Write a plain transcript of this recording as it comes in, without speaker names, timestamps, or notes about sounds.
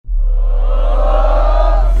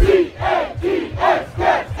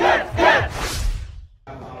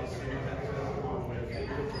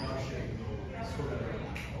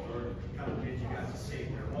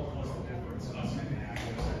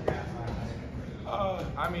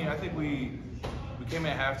I mean, I think we came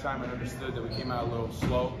in at halftime and understood that we came out a little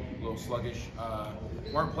slow, a little sluggish.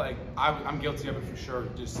 Weren't playing. I'm guilty of it for sure.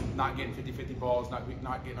 Just not getting 50-50 balls, not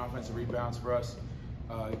getting offensive rebounds for us.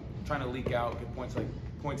 Trying to leak out, get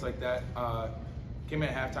points like that. Came in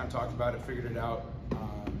at halftime, talked about it, figured it out,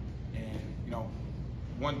 and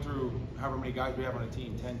won through however many guys we have on the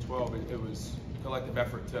team, 10, 12. It was collective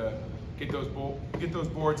effort to get those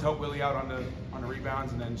boards, help Willie out on the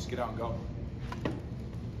rebounds, and then just get out and go.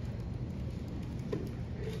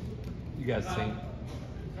 You guys think?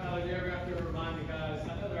 Tyler, do you ever have to remind the guys?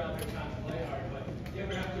 I know they're out there trying to play hard, but do you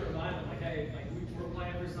ever have to remind them, like, hey, like we're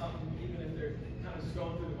playing for something, even if they're kind of just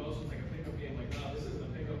going through the motions, like a pickup game, like, no, this isn't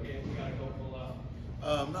a pickup game, we gotta go full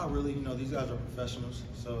out. Not really. These guys are professionals,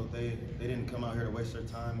 so they didn't come out here to waste their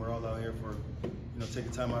time. We're all out here for,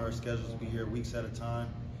 taking time out of our schedules to be here weeks at a time,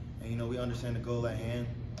 and we understand the goal at hand.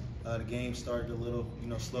 The game started a little,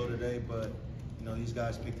 slow today, but these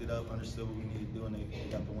guys picked it up, understood what we needed to do, and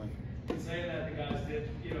they got the win. Saying that, the guys did,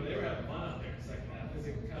 they were having fun out there in the second half. Is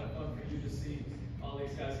it kind of fun for you to see all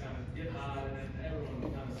these guys kind of get hot and then everyone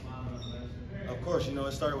kind of smiling on the bench? Of course,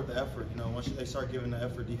 it started with the effort. Once they start giving the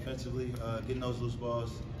effort defensively, getting those loose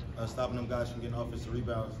balls, stopping them guys from getting offensive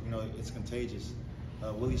rebounds, it's contagious.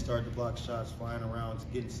 Willie started to block shots, flying around,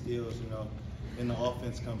 getting steals, and the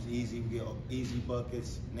offense comes easy. We get easy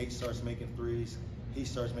buckets. Nate starts making threes. He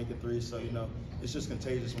starts making threes. So, it's just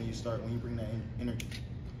contagious when you bring that energy.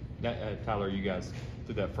 Tyler, you guys,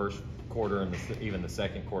 through that first quarter and even the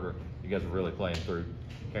second quarter, you guys were really playing through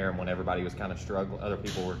Karam when everybody was kind of struggling, other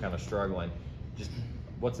people were kind of struggling. Just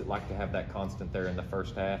what's it like to have that constant there in the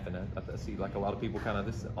first half? And I see like a lot of people kind of,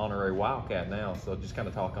 this is honorary Wildcat now, so just kind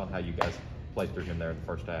of talk on how you guys played through him there in the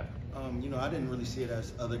first half. I didn't really see it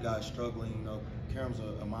as other guys struggling. Karam's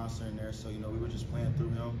a monster in there, so, we were just playing through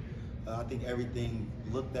him. I think everything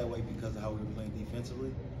looked that way because of how we were playing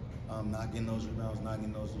defensively. Not getting those rebounds, not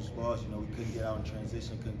getting those loose balls. We couldn't get out in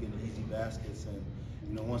transition, couldn't get the easy baskets,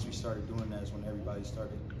 and once we started doing that is when everybody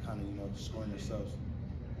started kind of scoring themselves.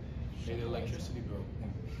 Hey, the electricity bill.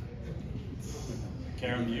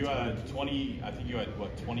 Karam, you had 20. I think you had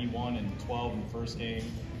 21 and 12 in the first game.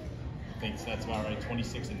 I think that's about right.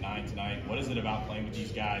 26 and 9 tonight. What is it about playing with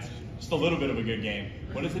these guys? Just a little bit of a good game.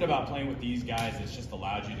 What is it about playing with these guys that's just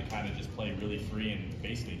allowed you to kind of just play really free and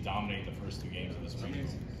basically dominate the first two games of the spring?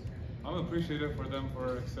 I'm appreciative for them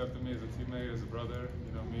for accepting me as a teammate, as a brother.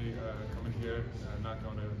 Me coming here, not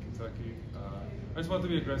going to Kentucky. I just wanted to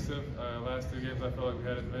be aggressive. Last two games, I felt like we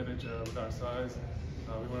had an advantage with our size.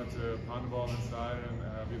 We wanted to pound the ball inside,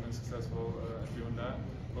 and we've been successful at doing that.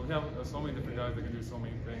 But we have so many different guys that can do so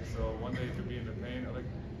many things. So one day it could be in the paint, like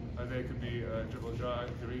a day it could be dribble drive,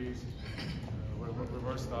 threes. We're a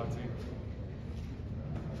versatile team.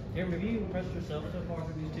 Karam, have you impressed yourself so far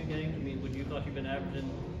through these two games? I mean, would you thought you've been averaging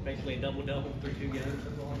basically a double-double through two games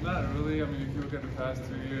so far? Not really. I mean, if you look at the past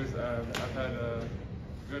 2 years, I've had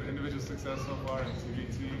good individual success so far in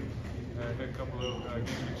TBT. I hit a couple of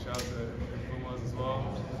game-week shots at Pumas as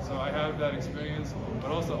well. So I have that experience.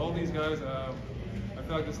 But also, all these guys, I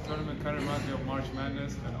feel like this tournament kind of reminds me of March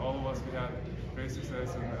Madness, and all of us, we had great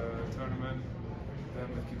success in the tournament. Them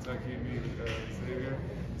with Kentucky, me with Xavier.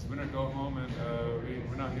 It's winner go home, and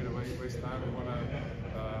we're not here to waste time. We want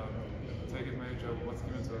to take advantage of what's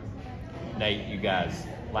given to us. Nate, you guys,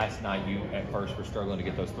 last night you at first were struggling to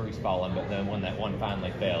get those threes falling, but then when that one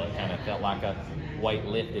finally fell, it kind of felt like a weight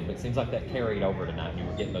lifted. But it seems like that carried over tonight, and you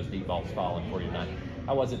were getting those deep balls falling for you tonight.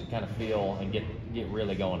 How was it to kind of feel and get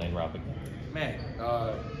really going in Robbie? Man,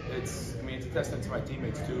 it's a testament to my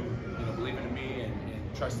teammates too. Believing in me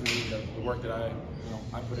and trusting me, the work that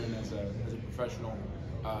I put in as a professional.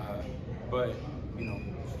 But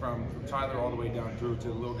from Tyler all the way down through to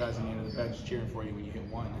the little guys on the end of the bench cheering for you when you hit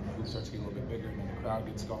one, and the hoop starts to get a little bit bigger, and then the crowd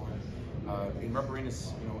gets going. In Rep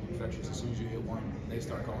Arena's, infectious. As soon as you hit one, they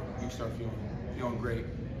start going. You start feeling great,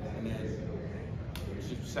 and then it's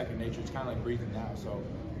just second nature. It's kind of like breathing now. So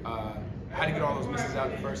I had to get all those misses out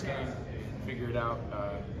in the first game, figure it out.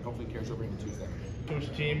 Hopefully it carries over into Tuesday.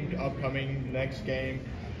 Coach team, upcoming next game,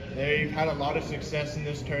 they've had a lot of success in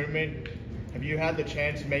this tournament. Have you had the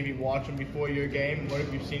chance to maybe watch them before your game? What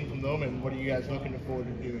have you seen from them, and what are you guys looking forward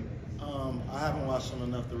to doing? I haven't watched them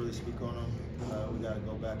enough to really speak on them. We got to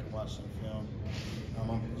go back and watch some film.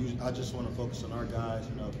 I just want to focus on our guys.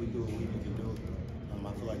 If we do what we need to do,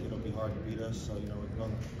 I feel like it'll be hard to beat us. So, we're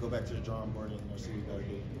going to go back to the drawing board and see what we got to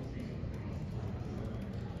do.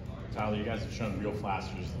 Tyler, you guys have shown real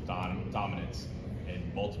flashes of dominance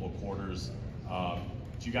in multiple quarters.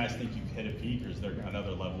 Do you guys think you've hit a peak, or is there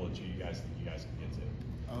another level that you guys think you guys can get to?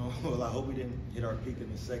 Well, I hope we didn't hit our peak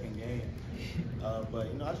in the second game. But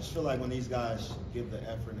I just feel like when these guys give the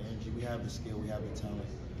effort and energy, we have the skill, we have the talent.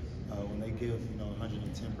 When they give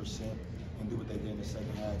 110% and do what they did in the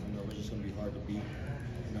second half, we're just going to be hard to beat.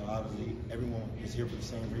 Obviously everyone is here for the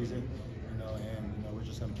same reason, and we're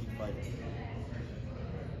just going to keep fighting.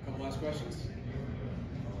 Couple last questions.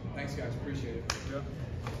 Thanks, guys. Appreciate it. Yeah.